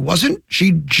stupidity? Wasn't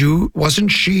she Liza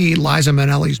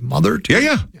Minnelli's mother too?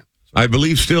 Yeah. I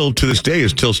believe still to this day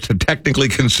is still technically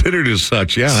considered as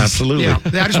such. Yeah, absolutely. Yeah,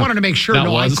 I just wanted to make sure.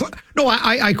 I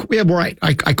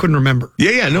couldn't remember.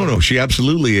 Yeah. No. She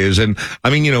absolutely is. And I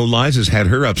mean, Liza's had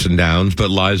her ups and downs, but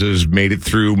Liza's made it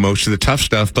through most of the tough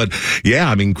stuff. But yeah,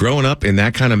 I mean, growing up in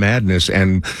that kind of madness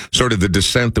and sort of the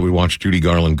descent that we watched Judy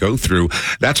Garland go through,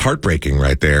 that's heartbreaking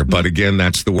right there. But again,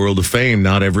 that's the world of fame.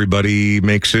 Not everybody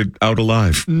makes it out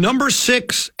alive. Number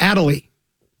 6, Adele.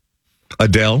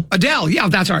 Adele, yeah,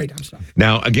 that's all right. I'm sorry.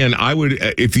 Now, again, I would,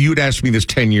 if you had asked me this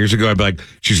 10 years ago, I'd be like,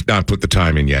 she's not put the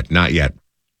time in yet. Not yet.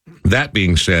 That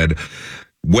being said,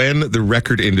 when the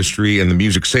record industry and the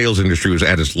music sales industry was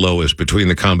at its lowest, between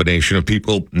the combination of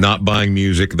people not buying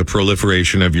music, the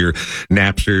proliferation of your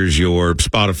Napsters, your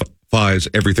Spotify's,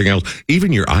 everything else,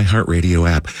 even your iHeartRadio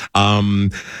app,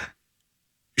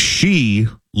 she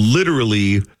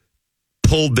literally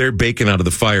pulled their bacon out of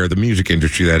the fire, the music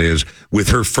industry, that is, with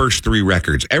her first 3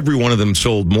 records. Every one of them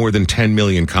sold more than 10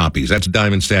 million copies. That's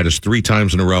diamond status 3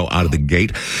 times in a row out of the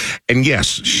gate. And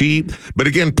yes, but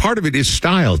again, part of it is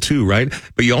style too, right?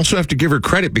 But you also have to give her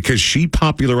credit because she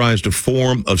popularized a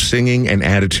form of singing and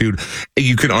attitude.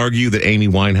 You can argue that Amy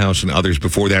Winehouse and others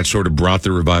before that sort of brought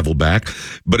the revival back.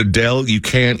 But Adele, you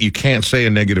can't say a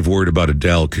negative word about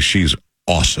Adele because she's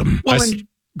awesome. Well,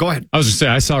 go ahead. I was going to say,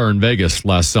 I saw her in Vegas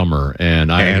last summer,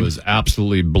 and I was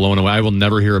absolutely blown away. I will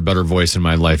never hear a better voice in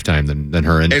my lifetime than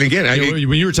her. And again,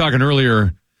 when you were talking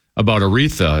earlier about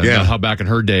Aretha, and about how back in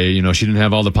her day, she didn't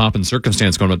have all the pomp and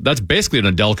circumstance going on. That's basically an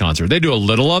Adele concert. They do a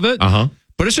little of it,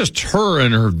 but it's just her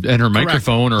and her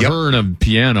microphone, or her and a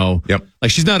piano. Yep.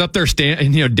 Like, she's not up there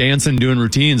dancing, doing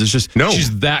routines. It's just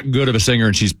she's that good of a singer,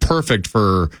 and she's perfect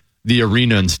for the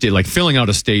arena and like filling out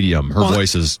a stadium. Her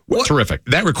voice is terrific.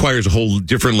 That requires a whole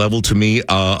different level to me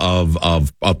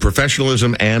of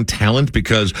professionalism and talent,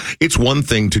 because it's one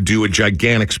thing to do a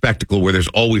gigantic spectacle where there's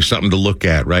always something to look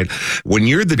at, right? When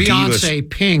you're the Beyonce,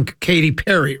 Pink, Katy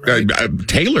Perry, right?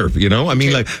 Taylor,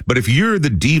 but if you're the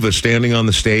diva standing on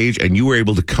the stage and you were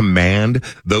able to command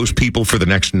those people for the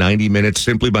next 90 minutes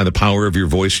simply by the power of your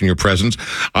voice and your presence,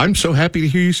 I'm so happy to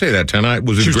hear you say that, Tana.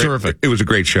 She was terrific. It was a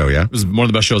great show, yeah? It was one of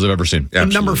the best shows I've ever seen.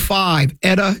 Absolutely. Number 5,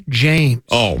 Etta James.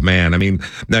 Oh, man. I mean,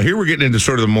 now here we're getting into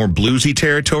sort of the more bluesy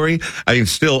territory. I mean,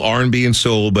 still R&B and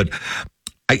soul, but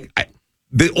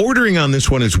The ordering on this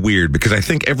one is weird because I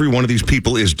think every one of these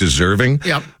people is deserving.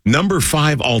 Yep. Number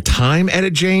 5 all time,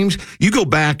 Etta James. You go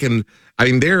back and, I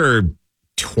mean, there are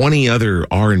 20 other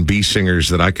R&B singers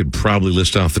that I could probably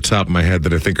list off the top of my head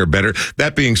that I think are better.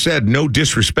 That being said, no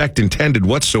disrespect intended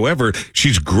whatsoever.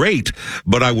 She's great,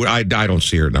 but I don't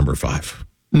see her at number 5.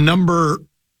 Number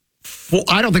 4,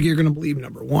 I don't think you're going to believe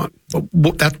number 1,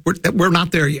 but we're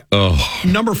not there yet. Oh.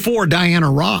 Number 4,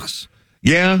 Diana Ross.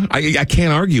 Yeah, I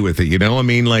can't argue with it, you know? I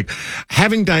mean, like,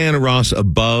 having Diana Ross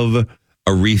above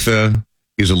Aretha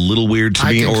is a little weird to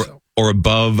me. Or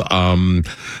above,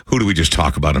 who do we just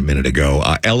talk about a minute ago?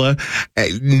 Ella?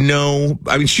 No.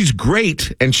 I mean, she's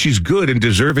great, and she's good and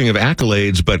deserving of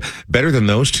accolades, but better than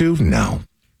those two? No.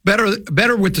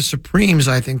 Better with the Supremes,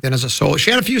 I think, than as a solo.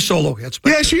 She had a few solo hits,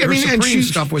 but her Supreme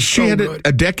stuff was she so had good.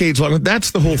 a decades long.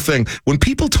 That's the whole thing. When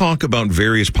people talk about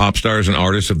various pop stars and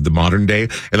artists of the modern day,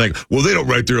 and like, well, they don't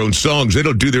write their own songs, they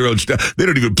don't do their own stuff, they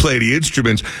don't even play the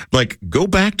instruments. Like, go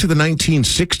back to the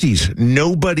 1960s.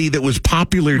 Nobody that was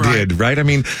popular did, right? I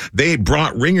mean, they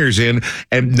brought ringers in,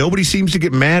 and nobody seems to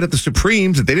get mad at the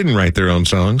Supremes that they didn't write their own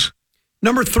songs.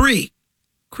 Number 3,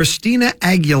 Christina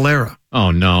Aguilera.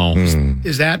 Oh, no.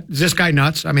 Is this guy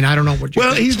nuts? I mean, I don't know what you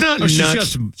think. He's not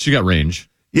nuts. She got range.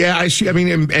 Yeah, I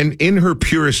mean, and in her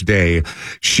purest day,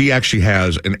 she actually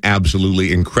has an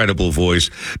absolutely incredible voice.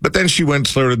 But then she went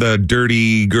sort of the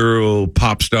dirty girl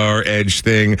pop star edge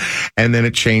thing, and then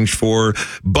it changed for her.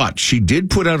 But she did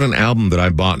put out an album that I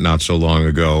bought not so long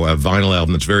ago, a vinyl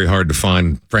album that's very hard to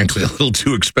find, frankly, a little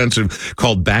too expensive,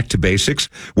 called Back to Basics,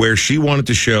 where she wanted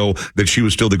to show that she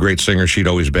was still the great singer she'd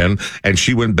always been. And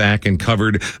she went back and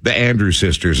covered the Andrews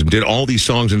Sisters and did all these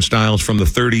songs and styles from the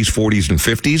 30s, 40s, and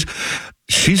 50s.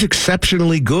 She's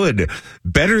exceptionally good.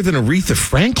 Better than Aretha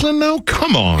Franklin, though?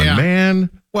 Come on, man.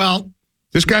 Well,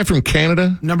 this guy from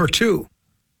Canada? Number 2,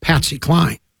 Patsy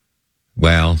Cline.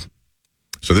 Well,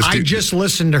 so this I just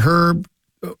listened to her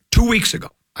 2 weeks ago.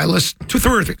 I listened to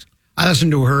 3 weeks. I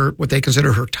listened to her, what they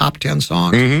consider her top 10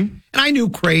 songs. And I knew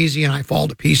Crazy and I Fall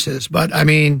to Pieces, but I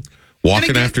mean...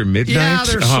 Walking After Midnight? Yeah,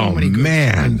 there's so many good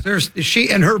man. She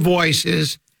and her voice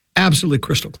is absolutely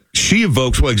crystal clear. She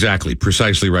evokes, well, exactly,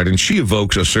 precisely right. And she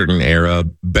evokes a certain era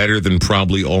better than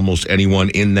probably almost anyone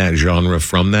in that genre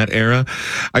from that era.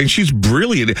 I mean, she's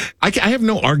brilliant. I have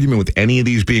no argument with any of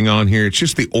these being on here. It's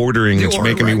just the ordering that's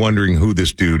making me wondering who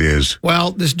this dude is.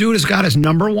 Well, this dude has got his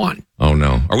number 1. Oh,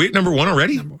 no. Are we at number 1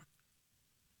 already? Number 1.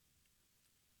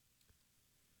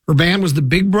 Her band was the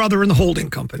Big Brother and the Holding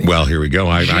Company. Well, here we go.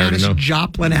 I already know.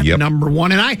 Joplin at number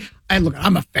 1. And I look,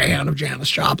 I'm a fan of Janis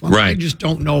Joplin. Right. I just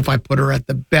don't know if I put her at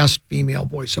the best female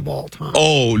voice of all time.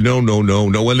 Oh, no.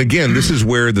 And again, this is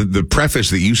where the preface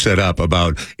that you set up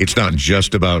about it's not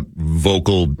just about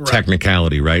vocal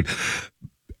technicality, right?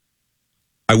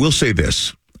 I will say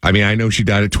this. I mean, I know she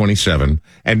died at 27,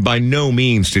 and by no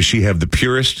means does she have the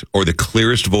purest or the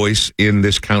clearest voice in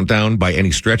this countdown by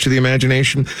any stretch of the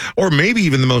imagination, or maybe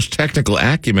even the most technical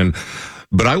acumen.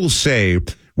 But I will say,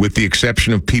 with the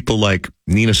exception of people like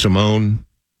Nina Simone,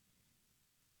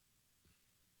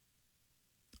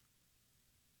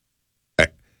 the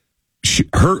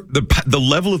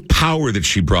level of power that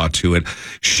she brought to it,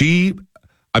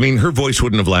 her voice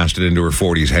wouldn't have lasted into her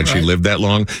 40s had she lived that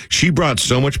long. She brought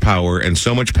so much power and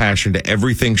so much passion to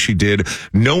everything she did.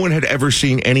 No one had ever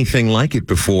seen anything like it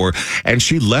before, and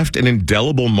she left an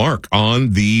indelible mark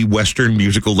on the Western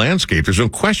musical landscape. There's no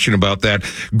question about that.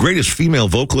 Greatest female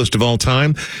vocalist of all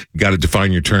time. You got to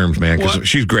define your terms, man, because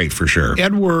she's great for sure.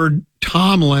 Edward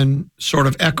Tomlin sort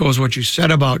of echoes what you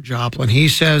said about Joplin. He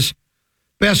says,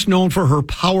 best known for her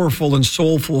powerful and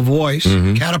soulful voice,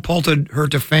 catapulted her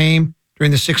to fame during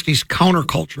the 60s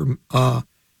counterculture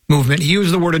movement. He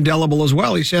used the word indelible as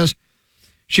well. He says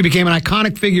she became an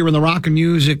iconic figure in the rock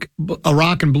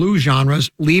and blues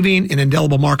genres, leaving an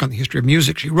indelible mark on the history of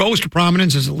music. She rose to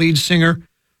prominence as the lead singer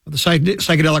of the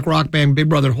psychedelic rock band Big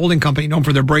Brother Holding Company, known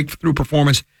for their breakthrough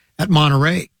performance at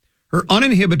Monterey. Her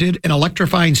uninhibited and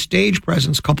electrifying stage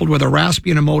presence, coupled with her raspy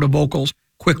and emotive vocals,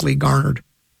 quickly garnered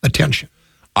attention.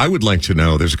 I would like to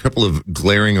know, there's a couple of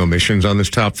glaring omissions on this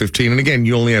top 15. And again,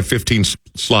 you only have 15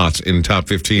 slots in top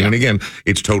 15. And again,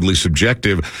 it's totally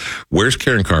subjective. Where's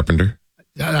Karen Carpenter?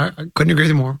 I couldn't agree with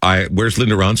you more. Where's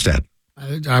Linda Ronstadt?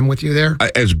 I'm with you there.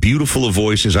 As beautiful a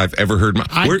voice as I've ever heard.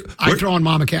 I throw in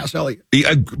Mama Cass Elliot.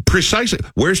 Precisely.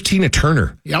 Where's Tina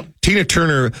Turner? Yep. Tina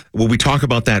Turner, when we talk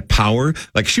about that power,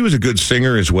 like she was a good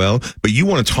singer as well, but you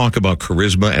want to talk about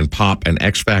charisma and pop and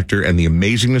X Factor and the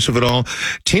amazingness of it all.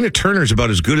 Tina Turner's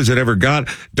about as good as it ever got.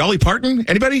 Dolly Parton,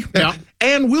 anybody?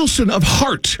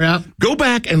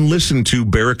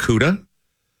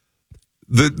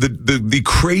 the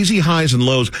crazy highs and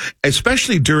lows,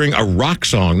 especially during a rock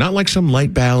song, not like some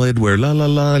light ballad where la la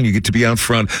la and you get to be out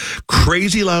front.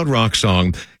 Crazy loud rock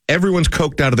song. Everyone's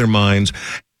coked out of their minds.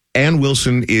 Ann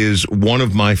Wilson is one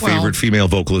of my favorite female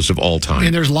vocalists of all time.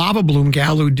 And there's Lava Bloom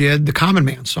gal who did the Common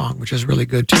Man song, which is really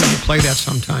good too. We'll play that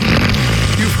sometime.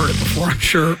 You've heard it before, I'm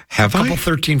sure. Have I?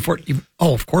 13, 14.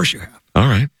 Oh, of course you have. All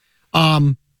right.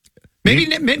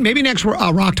 Maybe next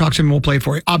Rock Talks and we'll play it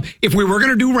for you. If we were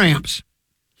going to do ramps,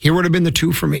 here would have been the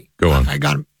two for me. Go on. I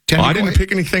got them. I didn't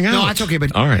pick anything out. No, that's okay.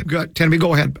 But all right. Good. Tenby,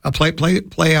 go ahead. Play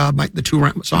the two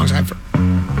ramp songs I've heard.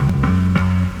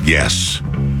 Yes.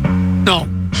 No.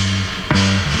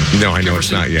 No, I know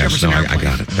it's not yes. Jefferson No, I Airplane.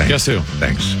 got it. Thanks. Guess who?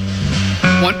 Thanks.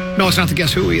 What? No, it's not the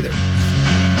Guess Who either.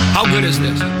 How good is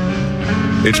this?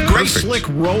 It's Grace perfect. Slick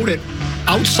wrote it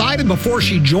outside and before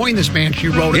she joined this band. She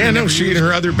wrote it. Yeah, and no, never she and used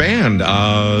her other band.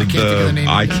 I can't think of the name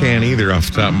I of it. can't either off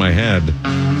the top of my head.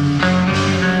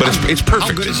 But it's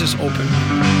perfect. How good is this open?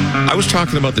 I was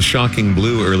talking about the Shocking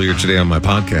Blue earlier today on my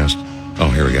podcast. Oh,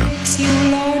 here we go. Makes you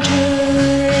larger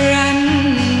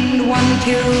and one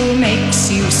pill makes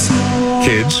you small.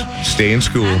 Kids, stay in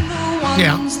school.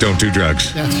 Yeah. Don't do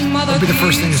drugs. That would be the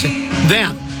first thing to say.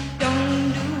 Then,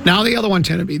 now the other one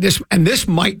tended to be this, and this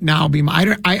might now be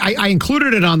my. I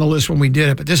included it on the list when we did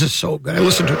it, but this is so good. I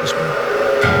listened to it this morning.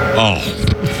 Oh,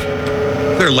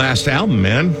 their last album,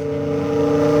 man.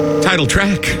 Title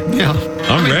track. Yeah,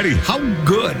 I'm ready. How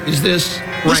good is this?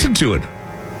 Listen to it.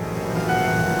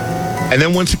 And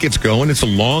then once it gets going, it's a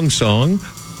long song.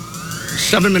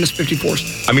 7 minutes 54.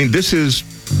 I mean, this is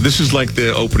like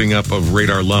the opening up of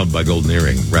Radar Love by Golden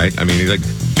Earring, right? I mean, he's like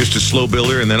just a slow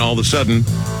builder, and then all of a sudden,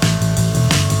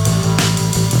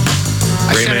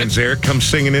 Ray Manzarek comes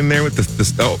singing in there with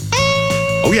the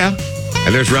oh yeah,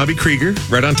 and there's Robbie Krieger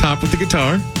right on top with the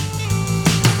guitar.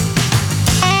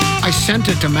 I sent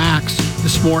it to Max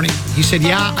this morning. He said,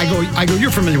 "Yeah." I go.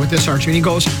 You're familiar with this, aren't you? And he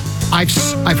goes, I've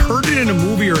heard it in a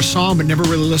movie or a song, but never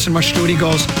really listened much to it. He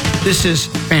goes, "This is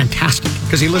fantastic,"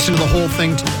 because he listened to the whole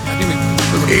thing today.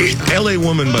 I think L.A.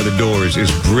 Woman by the Doors is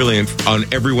brilliant on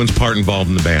everyone's part involved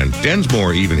in the band.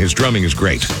 Densmore, even his drumming is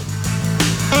great.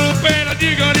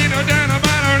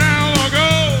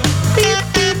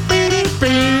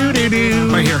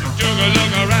 Right here.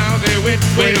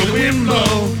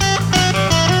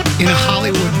 In a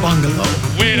Hollywood bungalow.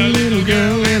 With a little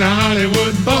girl in a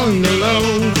Hollywood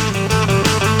bungalow.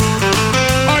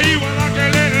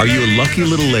 Are you a lucky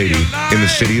little lady in the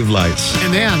city of lights?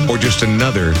 And then, Or just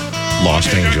another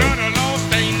lost angel?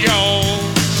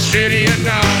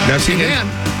 Now, see, and then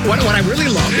what I really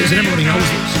love is, and everybody knows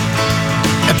this,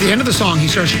 at the end of the song, he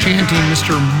starts chanting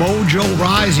Mr. Mojo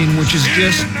Rising, which is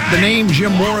just the name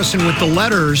Jim Morrison with the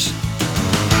letters.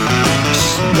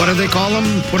 What do they call them?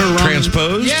 Put it around.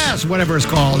 Transposed? Yes, whatever it's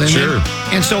called. And Sure.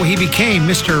 And so he became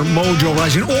Mr. Mojo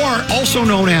Rising, or also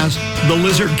known as the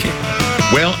Lizard King.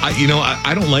 well,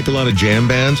 I don't like a lot of jam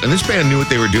bands, and this band knew what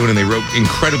they were doing, and they wrote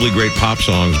incredibly great pop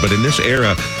songs. But in this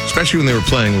era, especially when they were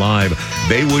playing live,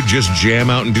 they would just jam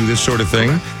out and do this sort of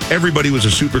thing. Everybody was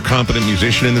a super competent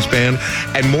musician in this band,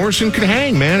 and Morrison could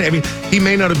hang, man. I mean, he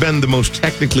may not have been the most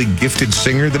technically gifted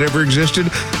singer that ever existed.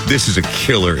 This is a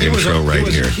killer intro right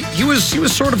here. He was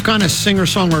sort of kind of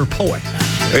singer-songwriter poet.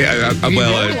 He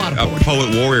wrote a lot of a poetry.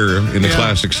 poet warrior in the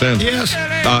classic sense. Yes.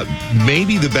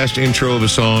 Maybe the best intro of a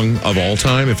song of all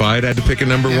time, if I had to pick a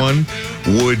number one,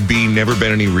 would be Never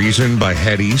Been Any Reason by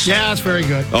Head East. Yeah, that's very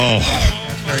good. Oh,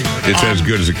 Very good. it's as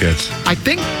good as it gets. I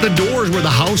think the Doors were the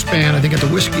house band, I think, at the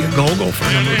Whiskey a Go-Go for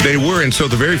a number of years. They were, and so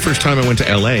the very first time I went to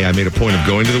L.A., I made a point of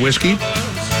going to the Whiskey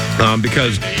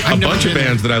because I've a never bunch of been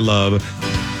bands that I love,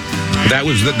 that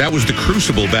was the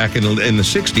Crucible back in the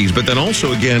 60s, but then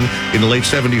also again in the late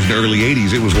 70s and early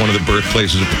 80s, it was one of the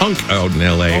birthplaces of punk out in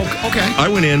L.A. Okay. I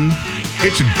went in.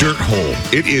 It's a dirt hole.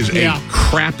 It is Yeah. a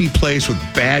crappy place with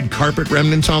bad carpet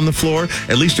remnants on the floor.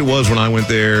 At least it was when I went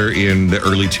there in the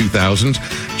early 2000s.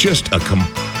 Just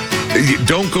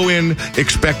don't go in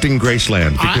expecting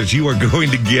Graceland, because you are going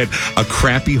to get a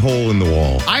crappy hole in the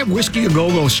wall. I have Whiskey a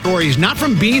Go-Go stories, not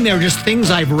from being there, just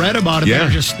things I've read about it. Yeah.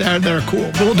 They're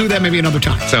cool. But we'll do that maybe another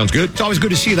time. Sounds good. It's always good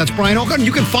to see you. That's Brian Oake.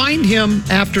 You can find him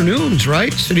afternoons,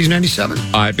 right? Cities 97.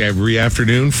 Every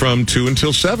afternoon from 2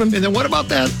 until 7. And then what about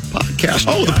that podcast?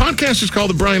 Oh, the podcast is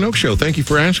called The Brian Oake Show. Thank you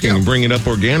for asking and bringing it up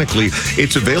organically.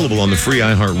 It's available on the free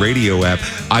iHeartRadio app.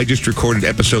 I just recorded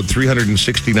episode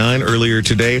 369 earlier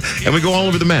today, and we go all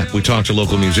over the map. We talk to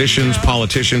local musicians,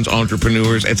 politicians,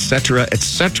 entrepreneurs, etc.,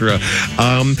 etc.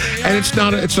 And it's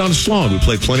not a slog. We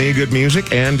play plenty of good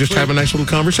music and just have a nice little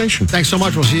conversation. Thanks so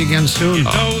much. We'll see you again soon.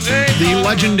 The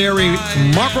legendary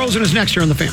Mark Rosen is next here on The Fan.